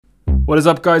What is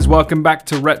up, guys? Welcome back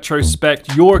to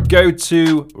Retrospect, your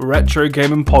go-to retro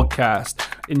gaming podcast.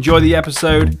 Enjoy the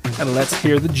episode and let's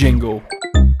hear the jingle.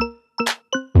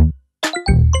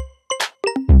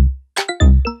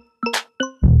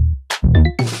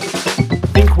 I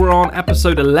think we're on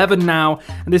episode 11 now,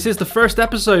 and this is the first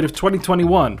episode of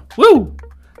 2021. Woo!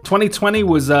 2020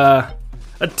 was a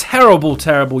terrible,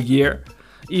 terrible year,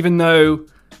 even though,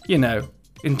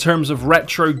 in terms of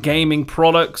retro gaming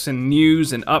products and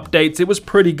news and updates, it was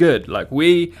pretty good. Like,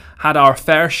 we had our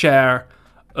fair share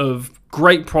of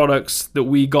great products that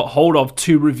we got hold of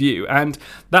to review. And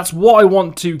that's what I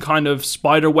want to kind of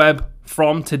spiderweb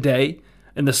from today.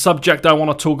 And the subject I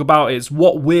want to talk about is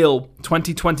what will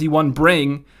 2021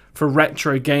 bring for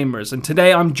retro gamers. And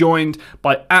today I'm joined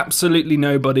by absolutely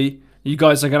nobody. You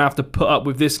guys are going to have to put up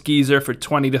with this geezer for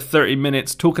 20 to 30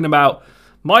 minutes talking about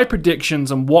my predictions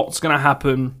and what's going to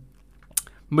happen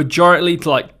majority to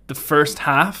like the first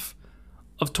half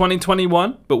of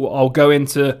 2021, but I'll go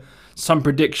into some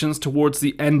predictions towards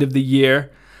the end of the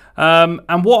year.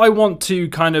 And what I want to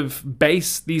kind of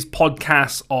base these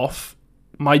podcasts off,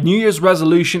 my New Year's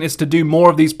resolution is to do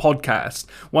more of these podcasts.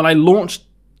 When I launched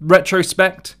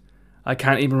Retrospect, I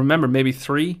can't even remember, maybe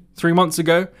three months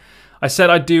ago, I said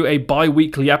I'd do a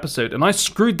bi-weekly episode, and I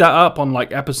screwed that up on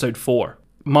like episode 4.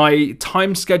 My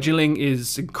time scheduling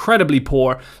is incredibly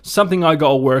poor, something I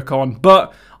gotta work on,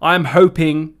 but I'm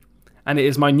hoping, and it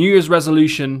is my New Year's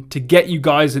resolution, to get you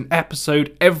guys an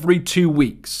episode every 2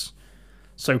 weeks.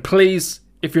 So please,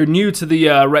 if you're new to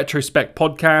the Retrospect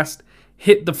podcast,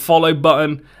 hit the follow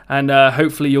button, and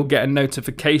hopefully you'll get a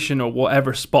notification or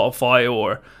whatever Spotify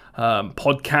or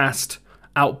podcast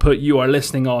output you are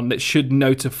listening on that should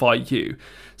notify you.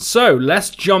 So let's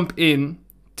jump in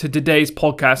to today's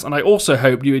podcast, and I also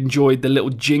hope you enjoyed the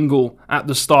little jingle at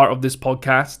the start of this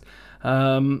podcast.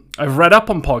 I've read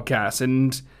up on podcasts,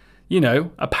 and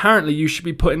apparently you should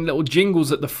be putting little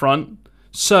jingles at the front.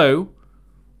 So,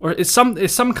 or it's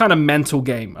some kind of mental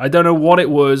game. I don't know what it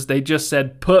was. They just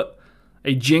said put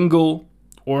a jingle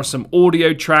or some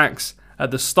audio tracks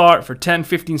at the start for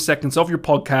 10-15 seconds of your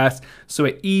podcast, so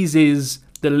it eases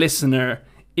the listener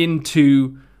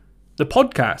into the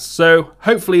podcast. So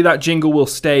hopefully that jingle will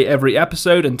stay every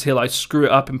episode until I screw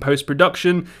it up in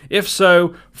post-production. If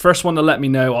so, first one to let me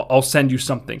know, I'll send you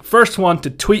something. First one to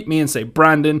tweet me and say,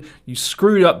 Brandon, you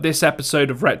screwed up this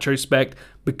episode of Retrospect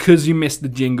because you missed the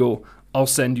jingle, I'll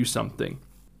send you something.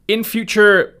 In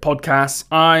future podcasts,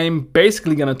 I'm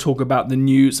basically going to talk about the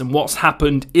news and what's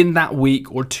happened in that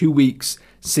week or 2 weeks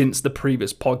since the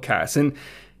previous podcast. And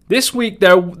this week,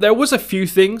 there was a few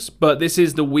things, but this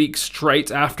is the week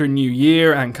straight after New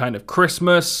Year and kind of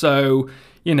Christmas, so,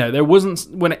 there wasn't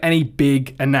any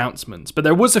big announcements, but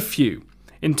there was a few.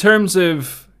 In terms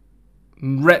of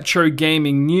retro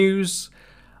gaming news,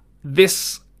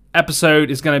 this episode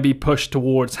is going to be pushed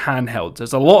towards handhelds.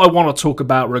 There's a lot I want to talk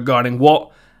about regarding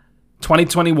what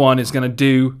 2021 is going to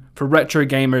do for retro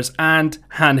gamers and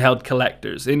handheld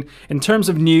collectors. In terms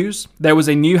of news, there was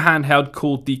a new handheld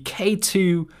called the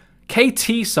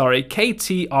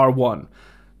KTR1.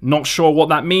 Not sure what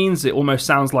that means. It almost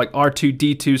sounds like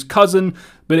R2-D2's cousin,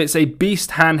 but it's a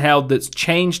beast handheld that's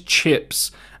changed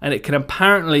chips, and it can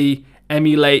apparently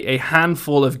emulate a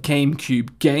handful of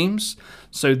GameCube games.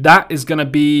 So that is going to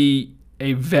be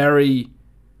a very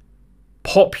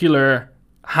popular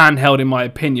handheld in my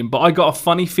opinion, but I got a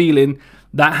funny feeling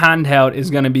that handheld is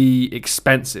going to be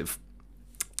expensive.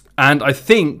 And I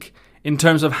think in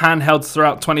terms of handhelds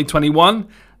throughout 2021,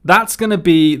 that's going to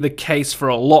be the case for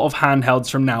a lot of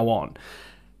handhelds from now on.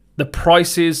 The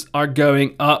prices are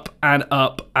going up and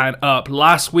up and up.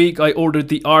 Last week I ordered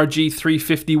the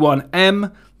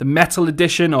RG351M, the metal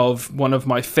edition of one of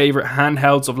my favorite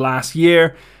handhelds of last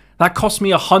year. That cost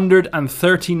me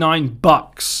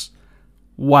 $139.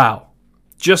 Wow.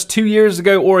 Just 2 years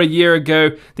ago or a year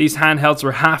ago, these handhelds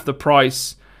were half the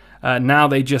price. Now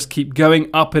they just keep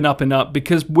going up and up and up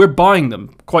because we're buying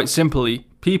them, quite simply.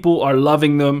 People are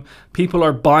loving them, people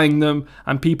are buying them,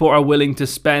 and people are willing to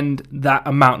spend that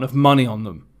amount of money on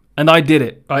them. And I did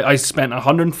it. I spent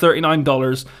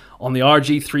 $139 on the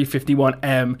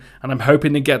RG351M, and I'm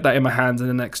hoping to get that in my hands in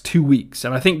the next 2 weeks.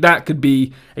 And I think that could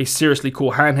be a seriously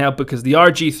cool handheld because the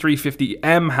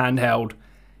RG350M handheld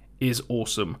is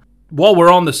awesome. While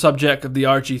we're on the subject of the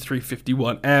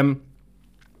RG351M,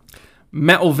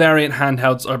 metal variant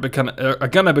handhelds are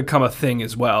going to become a thing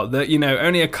as well. That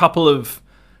only a couple of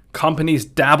companies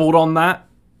dabbled on that.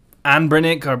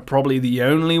 Anbernic are probably the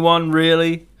only one,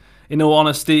 really, in all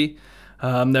honesty.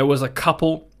 There was a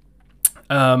couple.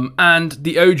 And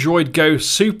the Odroid Go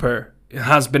Super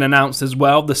has been announced as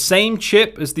well. The same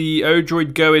chip as the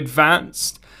Odroid Go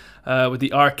Advanced, with the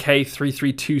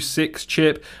RK3326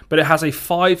 chip, but it has a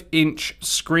 5-inch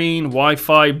screen,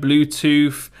 Wi-Fi,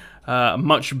 Bluetooth,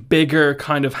 much bigger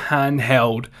kind of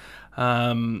handheld.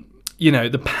 You know,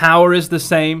 the power is the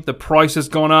same, the price has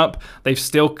gone up, they've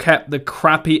still kept the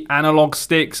crappy analog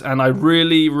sticks, and I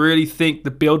really think the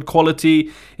build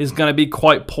quality is going to be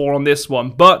quite poor on this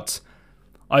one. But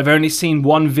I've only seen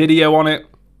one video on it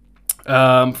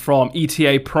from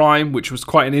ETA Prime, which was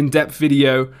quite an in-depth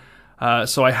video,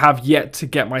 so I have yet to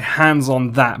get my hands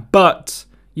on that. But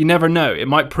you never know, it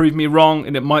might prove me wrong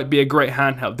and it might be a great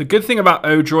handheld. The good thing about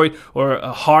Odroid, or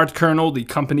Hardkernel, the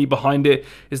company behind it,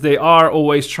 is they are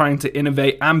always trying to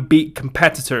innovate and beat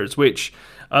competitors, which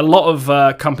a lot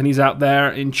of companies out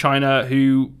there in China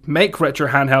who make retro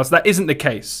handhelds, that isn't the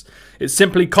case. It's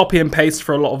simply copy and paste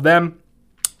for a lot of them.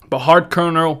 But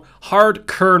Hardkernel,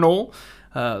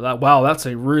 wow, that's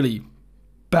a really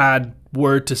bad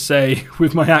word to say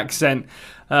with my accent.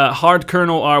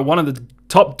 Hardkernel are one of the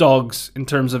top dogs in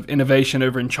terms of innovation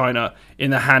over in China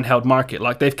in the handheld market.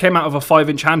 Like, they've came out of a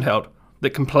 5-inch handheld that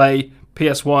can play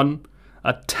PS1,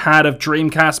 a tad of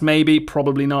Dreamcast maybe,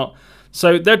 probably not.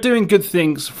 So they're doing good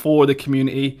things for the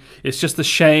community. It's just a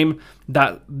shame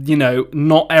that, you know,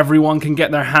 not everyone can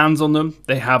get their hands on them.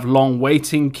 They have long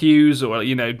waiting queues, or,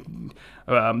 you know,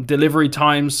 delivery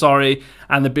times,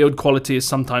 and the build quality is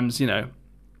sometimes, you know,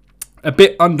 a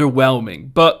bit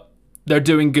underwhelming. But they're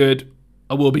doing good.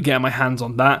 I will be getting my hands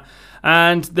on that.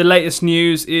 And the latest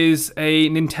news is a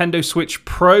Nintendo Switch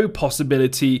Pro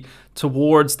possibility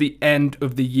towards the end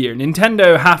of the year.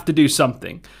 Nintendo have to do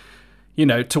something. You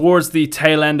know, towards the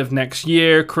tail end of next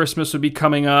year, Christmas will be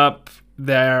coming up.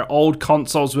 Their old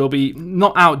consoles will be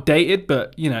not outdated,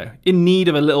 but, you know, in need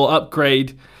of a little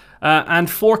upgrade. And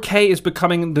 4K is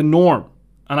becoming the norm.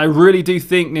 And I really do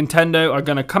think Nintendo are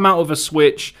going to come out with a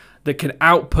Switch that can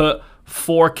output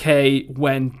 4K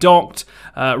when docked.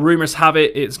 Rumors have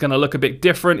it it's going to look a bit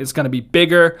different. It's going to be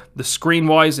bigger, the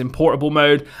screen-wise, in portable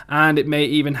mode, and it may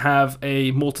even have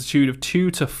a multitude of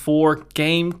 2 to 4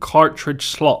 game cartridge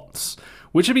slots,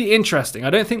 which would be interesting.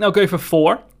 I don't think they'll go for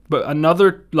 4, but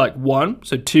another, like, 1,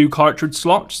 so 2 cartridge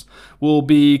slots will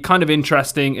be kind of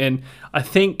interesting. And I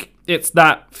think it's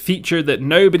that feature that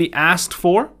nobody asked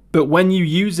for, but when you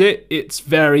use it, it's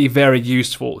very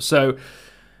useful. So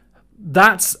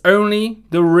that's only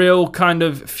the real kind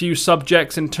of few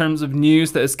subjects in terms of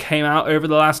news that has came out over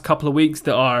the last couple of weeks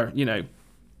that are, you know,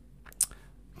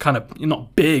 kind of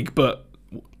not big, but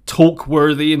talk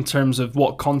worthy in terms of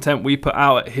what content we put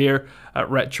out here at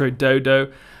Retro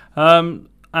Dodo.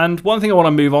 And one thing I want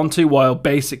to move on to, while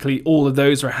basically all of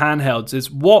those are handhelds,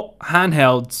 is what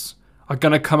handhelds are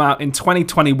going to come out in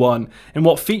 2021 and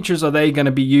what features are they going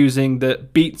to be using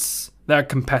that beats their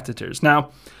competitors.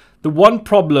 Now, the one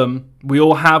problem we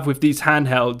all have with these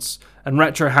handhelds and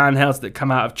retro handhelds that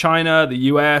come out of China, the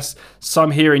US, some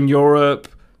here in Europe,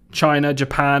 China,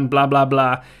 Japan, blah, blah,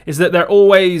 blah, is that there's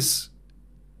always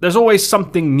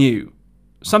something new.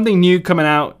 Something new coming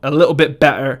out, a little bit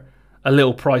better, a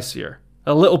little pricier.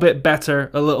 A little bit better,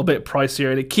 a little bit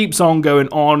pricier. And it keeps on going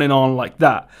on and on like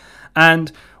that.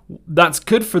 And that's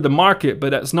good for the market, but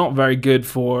that's not very good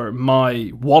for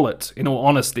my wallet, in all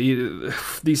honesty.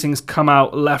 These things come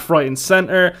out left, right, and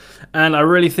center, and I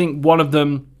really think one of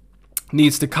them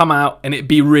needs to come out and it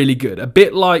be really good. A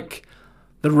bit like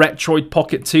the Retroid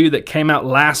Pocket 2 that came out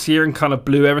last year and kind of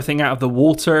blew everything out of the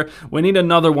water. We need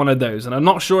another one of those, and I'm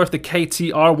not sure if the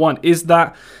KTR1 is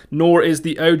that, nor is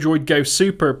the Odroid Go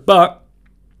Super, but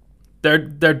they're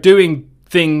doing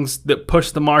things that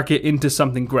push the market into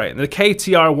something great. And the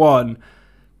KTR1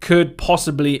 could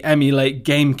possibly emulate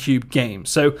GameCube games.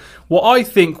 So what I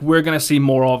think we're going to see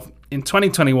more of in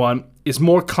 2021 is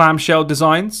more clamshell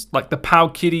designs, like the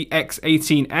Powkiddy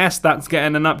X18S. That's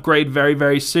getting an upgrade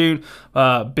very soon.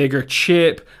 Bigger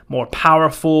chip, more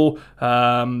powerful.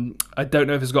 I don't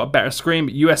know if it's got a better screen,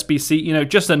 but USB-C, you know,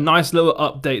 just a nice little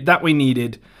update that we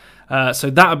needed. So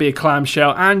that would be a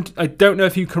clamshell. And I don't know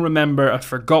if you can remember, I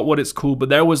forgot what it's called, but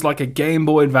there was like a Game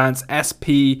Boy Advance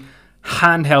SP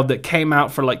handheld that came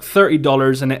out for like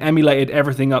 $30, and it emulated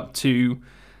everything up to,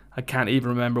 I can't even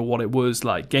remember what it was,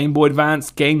 like Game Boy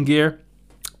Advance, Game Gear.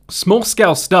 Small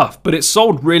scale stuff, but it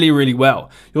sold really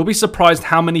well. You'll be surprised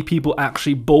how many people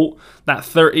actually bought that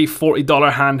 $30,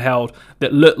 $40 handheld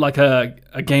that looked like a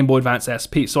Game Boy Advance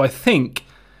SP. So I think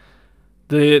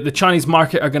the Chinese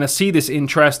market are going to see this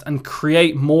interest and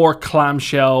create more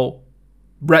clamshell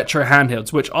retro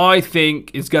handhelds, which I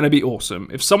think is going to be awesome.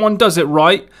 If someone does it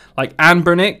right, like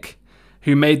Anbernic,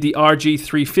 who made the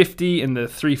RG350 and the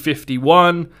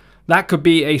 351, that could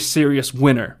be a serious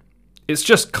winner. It's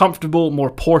just comfortable,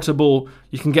 more portable,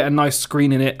 you can get a nice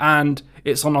screen in it, and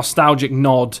it's a nostalgic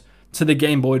nod to the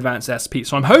Game Boy Advance SP.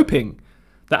 So I'm hoping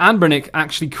that Anbernic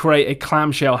actually create a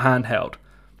clamshell handheld.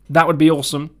 That would be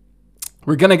awesome.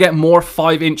 We're going to get more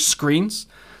 5-inch screens.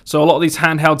 So a lot of these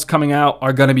handhelds coming out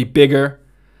are going to be bigger.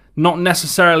 Not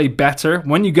necessarily better.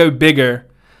 When you go bigger,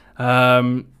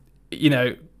 battery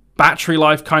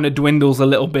life kind of dwindles a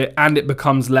little bit and it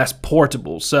becomes less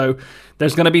portable. So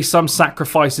there's going to be some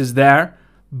sacrifices there.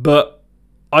 But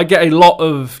I get a lot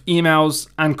of emails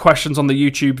and questions on the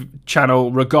YouTube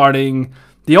channel regarding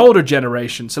the older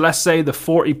generation. So let's say the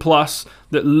 40 plus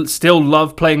that still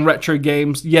love playing retro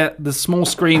games, yet the small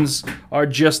screens are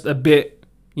just a bit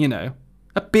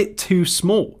too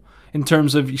small in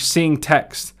terms of seeing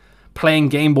text, playing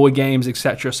Game Boy games,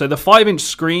 etc. So the 5-inch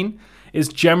screen is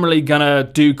generally gonna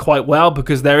do quite well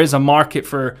because there is a market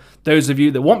for those of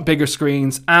you that want bigger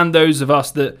screens and those of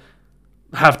us that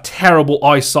have terrible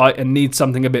eyesight and need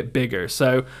something a bit bigger.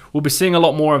 So we'll be seeing a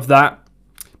lot more of that.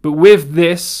 But with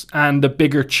this and the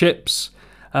bigger chips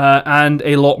and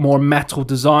a lot more metal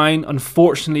design,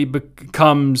 unfortunately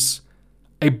becomes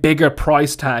a bigger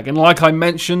price tag. And like I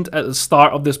mentioned at the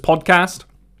start of this podcast,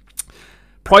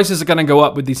 prices are going to go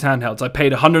up with these handhelds. I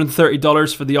paid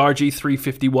 $130 for the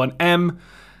RG351M.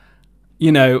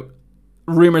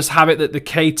 Rumors have it that the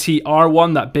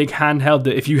KTR1, that big handheld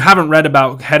that if you haven't read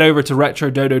about, head over to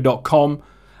retrododo.com.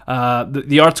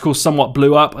 The article somewhat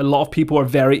blew up. A lot of people are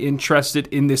very interested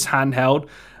in this handheld.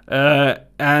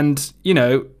 And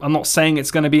I'm not saying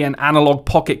it's going to be an analog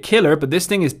pocket killer, but this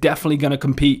thing is definitely going to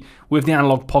compete with the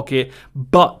analog pocket.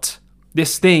 But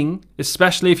this thing,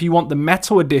 especially if you want the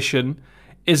metal edition,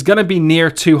 is going to be near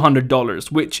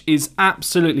 $200, which is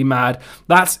absolutely mad.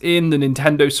 That's in the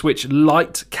Nintendo Switch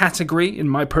Lite category, in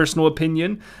my personal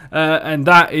opinion. And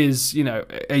that is,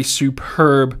 a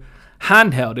superb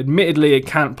handheld. Admittedly, it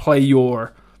can't play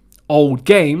your old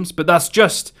games, but that's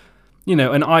just,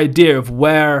 an idea of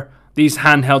where these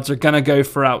handhelds are going to go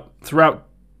throughout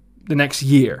the next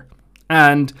year.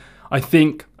 And I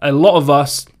think a lot of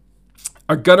us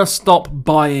are going to stop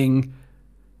buying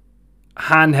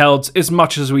handhelds as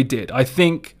much as we did. I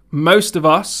think most of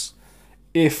us,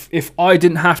 if I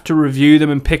didn't have to review them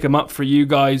and pick them up for you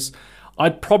guys, I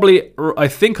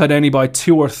think I'd only buy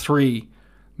 2 or 3,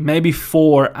 maybe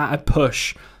 4 at a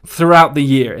push throughout the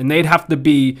year. And they'd have to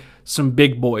be some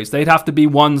big boys. They'd have to be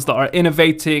ones that are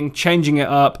innovating, changing it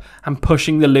up, and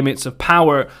pushing the limits of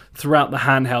power throughout the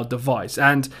handheld device.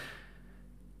 And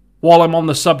while I'm on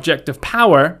the subject of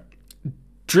power,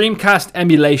 Dreamcast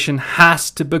emulation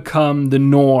has to become the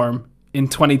norm in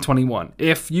 2021.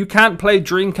 If you can't play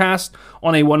Dreamcast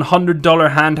on a $100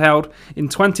 handheld in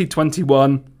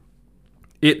 2021,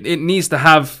 it needs to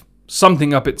have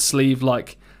something up its sleeve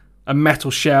like a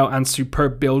metal shell and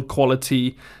superb build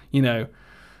quality,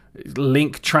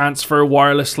 link transfer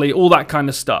wirelessly, all that kind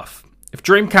of stuff. If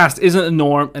Dreamcast isn't the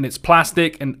norm and it's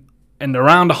plastic and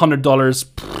around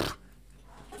 $100,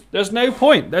 there's no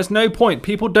point. There's no point.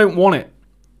 People don't want it.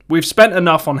 We've spent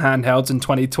enough on handhelds in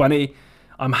 2020.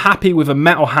 I'm happy with a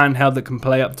metal handheld that can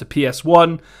play up to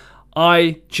PS1.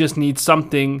 I just need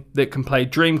something that can play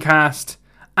Dreamcast.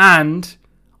 And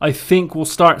I think we'll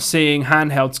start seeing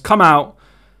handhelds come out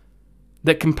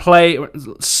that can play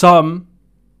some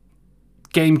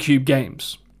GameCube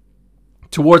games.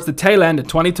 Towards the tail end of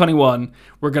 2021,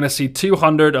 we're going to see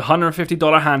 $200,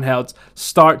 $150 handhelds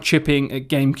start chipping at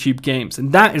GameCube games.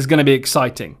 And that is going to be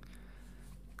exciting.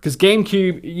 Because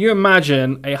GameCube, you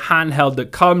imagine a handheld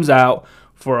that comes out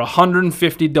for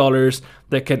 $150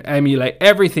 that can emulate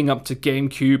everything up to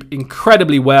GameCube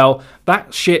incredibly well.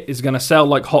 That shit is going to sell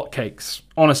like hotcakes,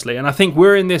 honestly. And I think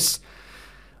we're in this...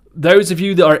 Those of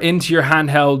you that are into your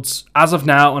handhelds as of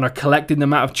now and are collecting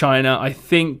them out of China, I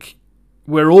think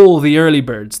we're all the early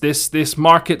birds. This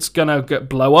market's going to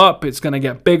blow up. It's going to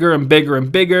get bigger and bigger and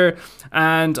bigger.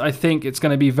 And I think it's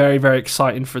going to be very, very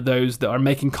exciting for those that are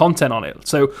making content on it.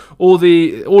 So all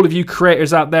of you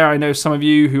creators out there, I know some of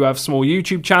you who have small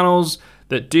YouTube channels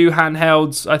that do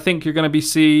handhelds, I think you're going to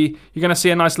see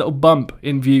a nice little bump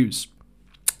in views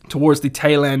towards the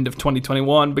tail end of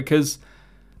 2021 because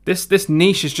this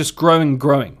niche is just growing and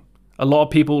growing. A lot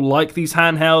of people like these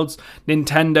handhelds.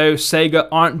 Nintendo, Sega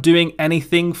aren't doing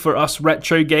anything for us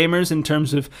retro gamers in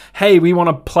terms of, hey, we want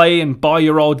to play and buy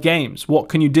your old games. What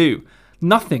can you do?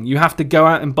 Nothing. You have to go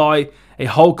out and buy a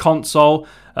whole console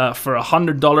for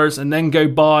 $100 and then go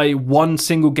buy one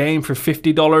single game for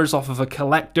 $50 off of a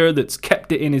collector that's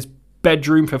kept it in his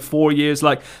bedroom for 4 years.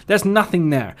 Like, there's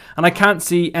nothing there. And I can't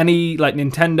see any, like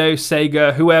Nintendo,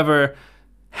 Sega, whoever,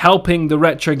 helping the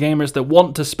retro gamers that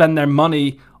want to spend their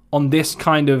money on this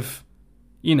kind of,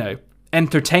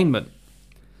 entertainment.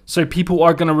 So people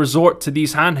are going to resort to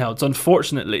these handhelds,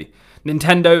 unfortunately.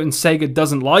 Nintendo and Sega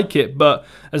doesn't like it, but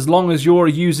as long as you're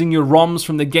using your ROMs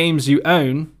from the games you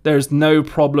own, there's no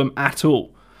problem at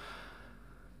all.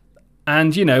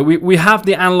 And, you know, we have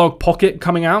the Analog Pocket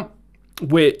coming out,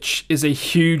 which is a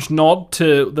huge nod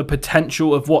to the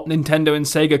potential of what Nintendo and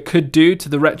Sega could do to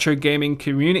the retro gaming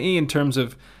community in terms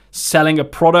of selling a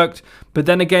product. But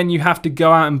then again, you have to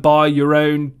go out and buy your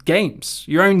own games,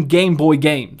 your own Game Boy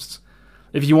games.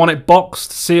 If you want it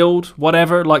boxed, sealed,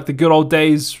 whatever, like the good old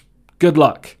days, good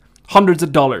luck. Hundreds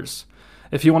of dollars.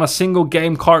 If you want a single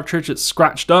game cartridge that's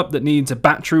scratched up that needs a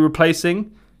battery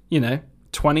replacing, you know,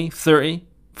 $20, $30,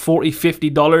 $40,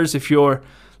 $50 if you're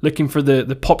looking for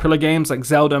the popular games like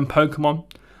Zelda and Pokemon.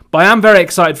 But I am very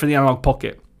excited for the Analog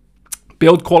Pocket.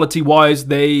 Build quality wise,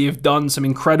 they've done some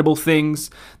incredible things.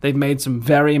 They've made some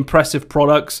very impressive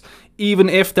products. Even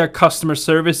if their customer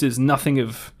service is nothing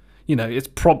of, you know,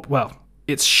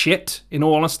 it's shit, in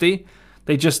all honesty.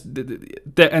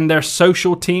 And their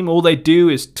social team, all they do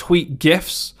is tweet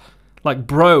GIFs. Like,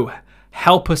 bro,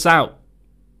 help us out.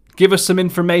 Give us some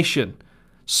information.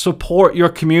 Support your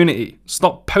community.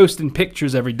 Stop posting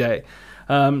pictures every day.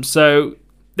 So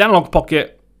the Analog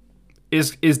Pocket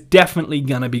is definitely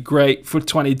going to be great for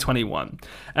 2021.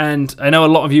 And I know a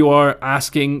lot of you are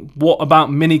asking, what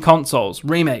about mini consoles,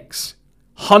 remakes?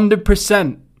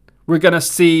 100%. We're going to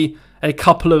see a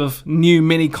couple of new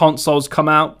mini consoles come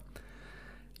out.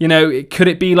 You know, could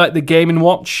it be like the Game &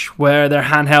 Watch, where their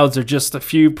handhelds are just a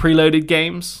few preloaded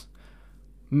games?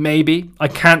 Maybe. I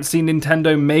can't see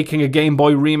Nintendo making a Game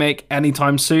Boy remake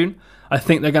anytime soon. I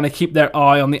think they're going to keep their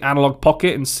eye on the Analog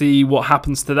Pocket and see what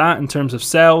happens to that in terms of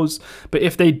sales. But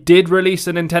if they did release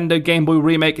a Nintendo Game Boy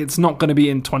remake, it's not going to be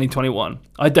in 2021.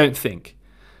 I don't think.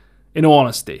 In all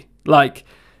honesty. Like,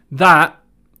 that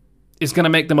is going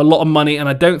to make them a lot of money, and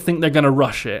I don't think they're going to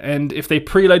rush it. And if they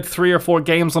preload 3 or 4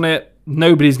 games on it,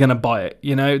 nobody's going to buy it.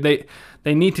 You know, they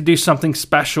need to do something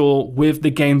special with the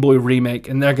Game Boy remake,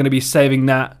 and they're going to be saving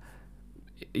that,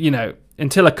 you know,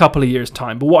 until a couple of years'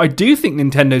 time. But what I do think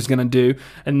Nintendo's going to do,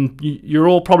 and you're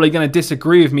all probably going to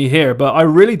disagree with me here, but I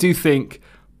really do think,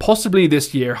 possibly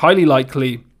this year, highly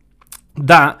likely,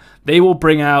 that they will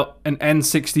bring out an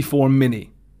N64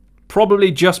 Mini.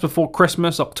 Probably just before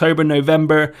Christmas, October,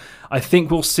 November. I think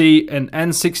we'll see an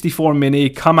N64 Mini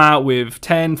come out with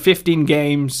 10, 15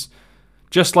 games,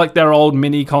 just like their old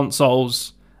mini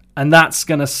consoles, and that's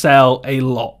going to sell a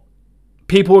lot.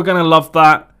 People are going to love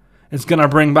that. It's going to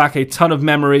bring back a ton of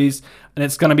memories, and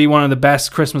it's going to be one of the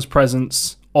best Christmas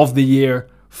presents of the year,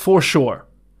 for sure.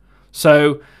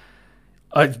 So,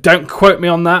 don't quote me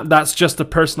on that. That's just a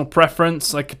personal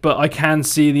preference. But I can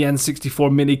see the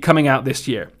N64 Mini coming out this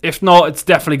year. If not, it's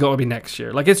definitely got to be next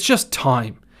year. Like, it's just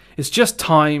time. It's just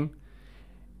time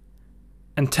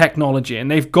and technology, and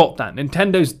they've got that.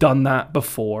 Nintendo's done that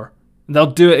before. They'll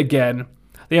do it again.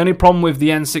 The only problem with the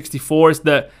N64 is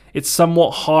that it's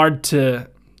somewhat hard to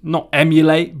not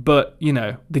emulate, but, you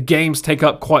know, the games take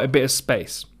up quite a bit of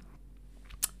space.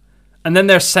 And then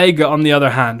there's Sega, on the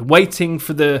other hand, waiting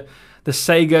for the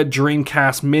Sega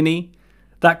Dreamcast Mini.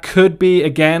 That could be,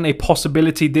 again, a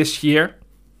possibility this year.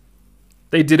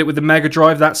 They did it with the Mega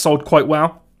Drive. That sold quite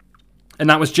well. And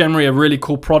that was generally a really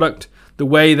cool product. The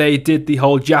way they did the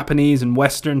whole Japanese and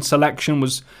Western selection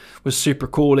was super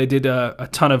cool. They did a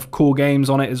ton of cool games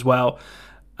on it as well.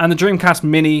 And the Dreamcast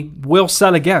Mini will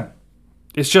sell again.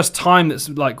 It's just time that's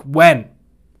like, when?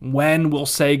 When will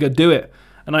Sega do it?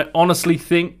 And I honestly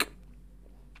think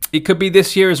it could be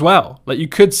this year as well. Like, you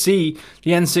could see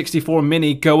the N64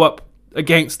 Mini go up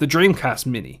against the Dreamcast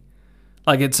Mini.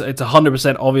 Like, it's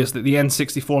 100% obvious that the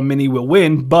N64 Mini will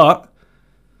win, but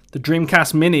the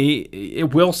Dreamcast Mini,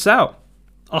 it will sell.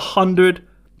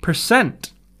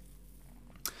 100%.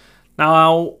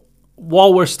 Now,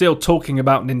 while we're still talking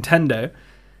about Nintendo,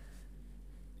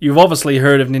 you've obviously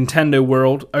heard of Nintendo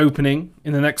World opening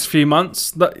in the next few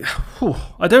months.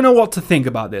 I don't know what to think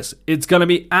about this. It's going to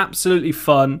be absolutely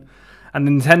fun. And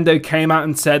Nintendo came out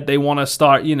and said they want to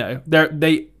start, you know,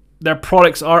 their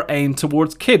products are aimed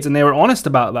towards kids. And they were honest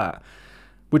about that,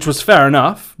 which was fair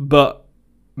enough. But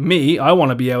I want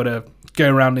to be able to go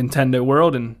around Nintendo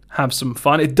World and have some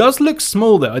fun. It does look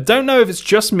small, though. I don't know if it's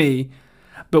just me,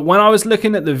 but when I was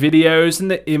looking at the videos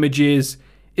and the images,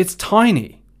 it's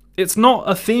tiny. It's not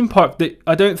a theme park that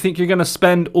I don't think you're going to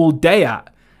spend all day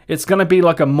at. It's going to be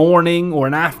like a morning or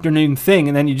an afternoon thing,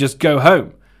 and then you just go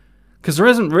home. Because there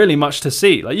isn't really much to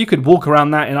see. Like, you could walk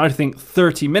around that in, I think,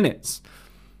 30 minutes.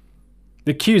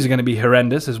 The queues are going to be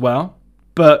horrendous as well.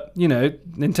 But, you know,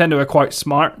 Nintendo are quite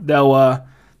smart. They'll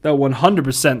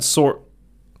 100%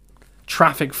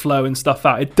 traffic flow and stuff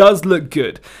out. It does look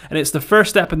good, and it's the first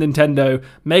step in Nintendo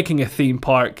making a theme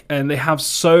park, and they have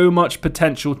so much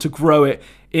potential to grow it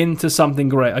into something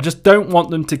great. I just don't want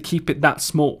them to keep it that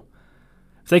small.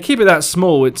 If they keep it that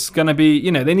small, it's going to be,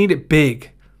 they need it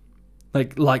big.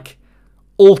 Like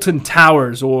Alton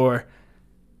Towers, or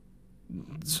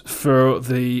for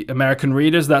the American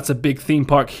readers, that's a big theme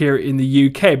park here in the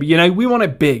UK. But, we want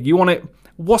it big. You want it,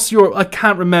 I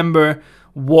can't remember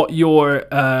what your,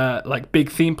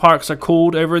 big theme parks are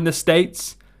called over in the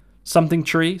States. Something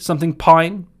Tree, something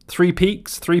Pine, Three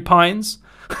Peaks, Three Pines.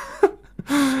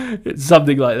 It's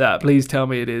something like that. Please tell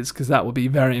me it is, because that would be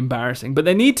very embarrassing. But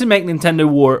they need to make Nintendo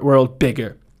World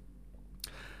bigger.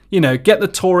 Get the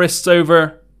tourists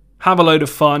over, have a load of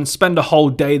fun, spend a whole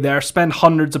day there, spend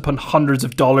hundreds upon hundreds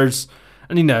of dollars,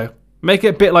 and, make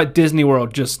it a bit like Disney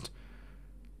World, just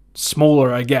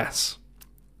smaller, I guess.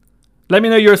 Let me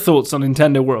know your thoughts on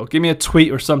Nintendo World. Give me a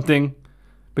tweet or something,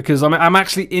 because I'm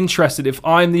actually interested if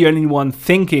I'm the only one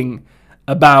thinking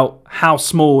about how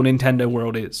small Nintendo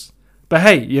World is. But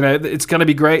hey, it's going to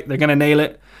be great. They're going to nail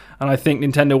it. And I think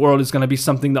Nintendo World is going to be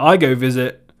something that I go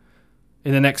visit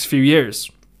in the next few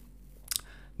years.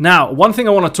 Now, one thing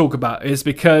I want to talk about is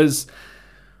because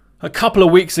a couple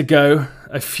of weeks ago,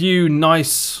 a few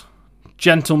nice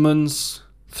gentlemen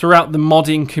throughout the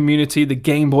modding community, the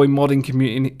Game Boy modding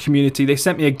community, they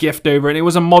sent me a gift over, and it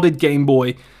was a modded Game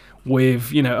Boy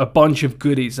with, a bunch of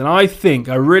goodies. And I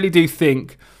really do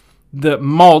think that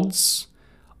mods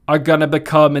are going to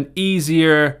become an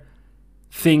easier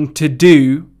thing to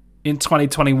do in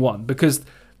 2021, because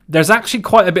there's actually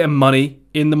quite a bit of money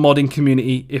in the modding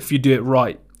community if you do it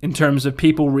right, in terms of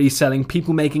people reselling,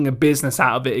 people making a business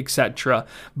out of it, etc.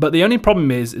 But the only problem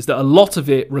is that a lot of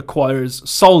it requires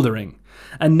soldering,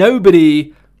 and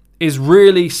nobody is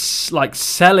really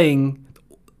selling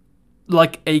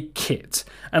like a kit.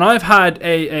 And I've had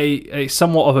a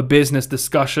somewhat of a business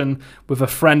discussion with a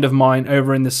friend of mine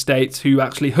over in the States who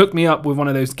actually hooked me up with one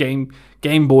of those Game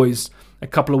Boys a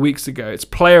couple of weeks ago. It's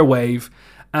Player Wave,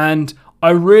 and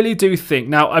I really do think,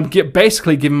 now I'm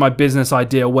basically giving my business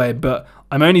idea away, but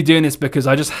I'm only doing this because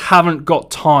I just haven't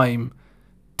got time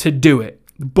to do it.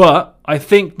 But I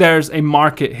think there's a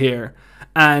market here,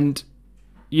 and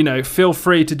feel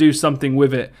free to do something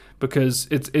with it, because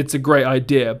it's a great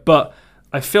idea. But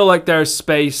I feel like there's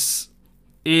space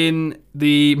in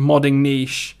the modding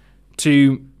niche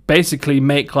to basically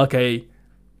make like a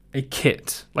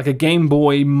kit, like a Game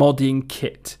Boy modding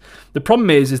kit. The problem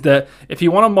is that if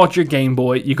you want to mod your Game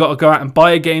Boy, you got to go out and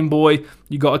buy a Game Boy,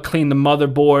 you got to clean the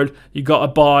motherboard, you got to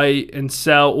buy and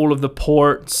sell all of the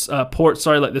ports,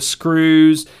 like the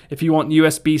screws. If you want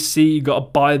USB-C, you got to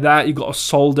buy that, you got to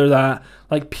solder that.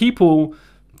 Like, people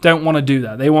don't want to do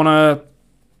that. They want to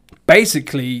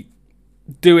basically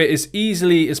do it as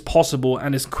easily as possible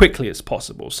and as quickly as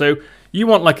possible. So you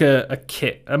want like a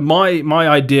kit. And my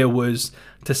idea was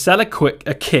to sell a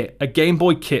kit, a Game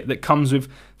Boy kit that comes with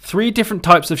 3 different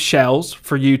types of shells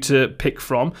for you to pick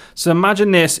from. So imagine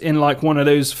this in like one of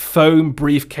those foam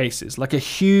briefcases, like a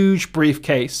huge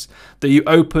briefcase that you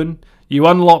open, you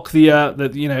unlock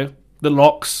the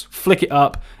locks, flick it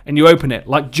up, and you open it,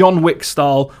 like John Wick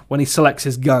style when he selects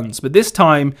his guns. But this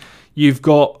time, you've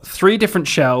got 3 different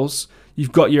shells,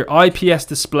 you've got your IPS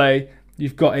display,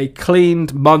 you've got a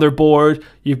cleaned motherboard,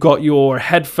 you've got your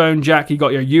headphone jack, you've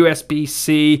got your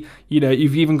USB-C,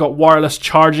 you've even got wireless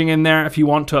charging in there if you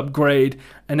want to upgrade,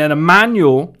 and then a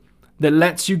manual that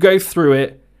lets you go through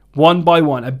it one by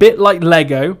one, a bit like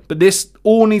Lego, but this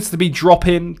all needs to be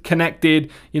drop-in,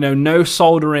 connected, no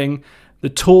soldering. The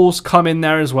tools come in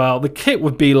there as well. The kit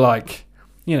would be like,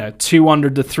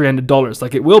 $200 to $300.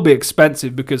 Like, it will be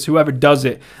expensive because whoever does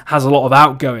it has a lot of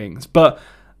outgoings. But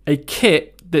a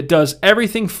kit that does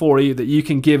everything for you that you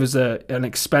can give as an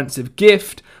expensive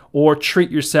gift or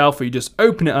treat yourself, or you just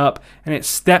open it up and it's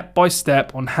step by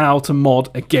step on how to mod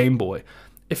a Game Boy.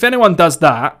 If anyone does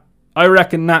that, I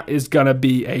reckon that is going to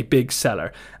be a big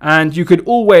seller. And you could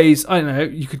always,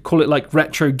 you could call it like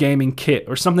retro gaming kit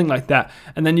or something like that.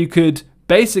 And then you could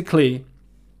basically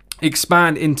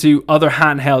expand into other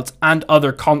handhelds and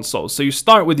other consoles. So you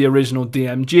start with the original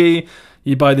DMG,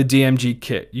 you buy the DMG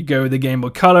kit, you go with the Game Boy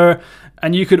Color,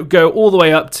 and you could go all the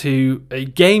way up to a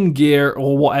Game Gear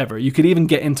or whatever. You could even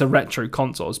get into retro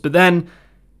consoles. But then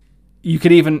you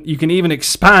can even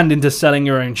expand into selling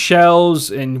your own shells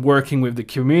and working with the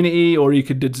community, or you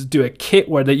could do a kit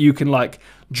where that you can like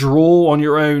draw on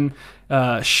your own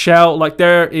shell. Like,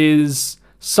 there is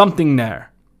something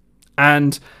there.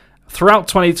 And throughout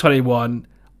 2021,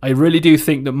 I really do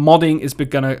think that modding is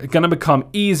gonna become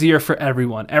easier for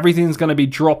everyone. Everything's gonna be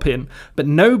drop-in, but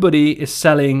nobody is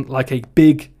selling like a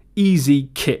big easy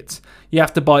kit. You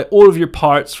have to buy all of your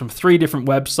parts from 3 different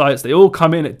websites. They all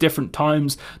come in at different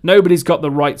times. Nobody's got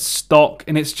the right stock,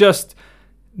 and it's just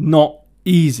not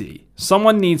easy.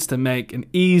 Someone needs to make an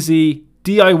easy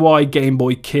DIY Game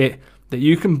Boy kit that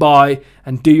you can buy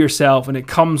and do yourself, and it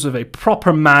comes with a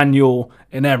proper manual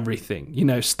and everything. You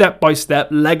know, step by step,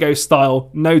 Lego style,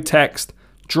 no text,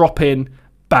 drop in,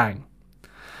 bang.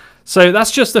 So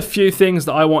that's just a few things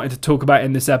that I wanted to talk about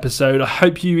in this episode. I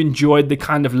hope you enjoyed the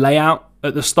kind of layout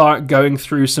at the start, going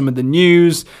through some of the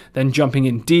news, then jumping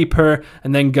in deeper,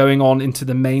 and then going on into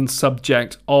the main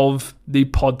subject of the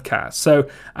podcast. So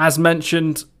as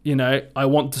mentioned, you know, I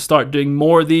want to start doing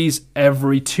more of these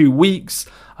every 2 weeks.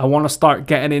 I want to start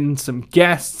getting in some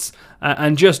guests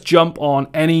and just jump on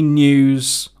any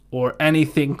news or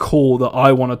anything cool that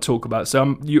I want to talk about.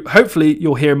 So hopefully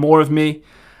you'll hear more of me.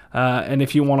 And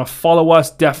if you want to follow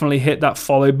us, definitely hit that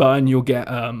follow button. You'll get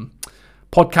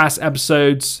podcast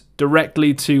episodes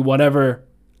directly to whatever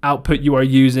output you are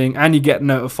using, and you get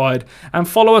notified. And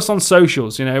follow us on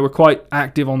socials. You know, we're quite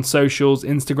active on socials: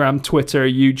 Instagram, Twitter,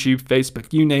 YouTube,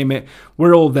 Facebook, you name it,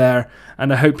 we're all there.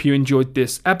 And I hope you enjoyed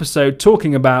this episode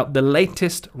talking about the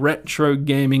latest retro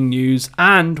gaming news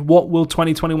and what will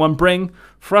 2021 bring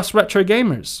for us retro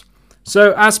gamers.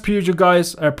 So as per usual,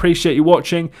 guys, I appreciate you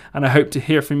watching, and I hope to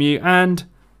hear from you and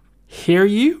hear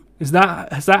you. Is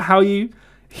that how you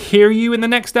hear you in the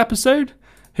next episode?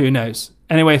 Who knows?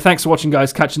 Anyway, thanks for watching,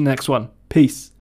 guys. Catch you in the next one. Peace.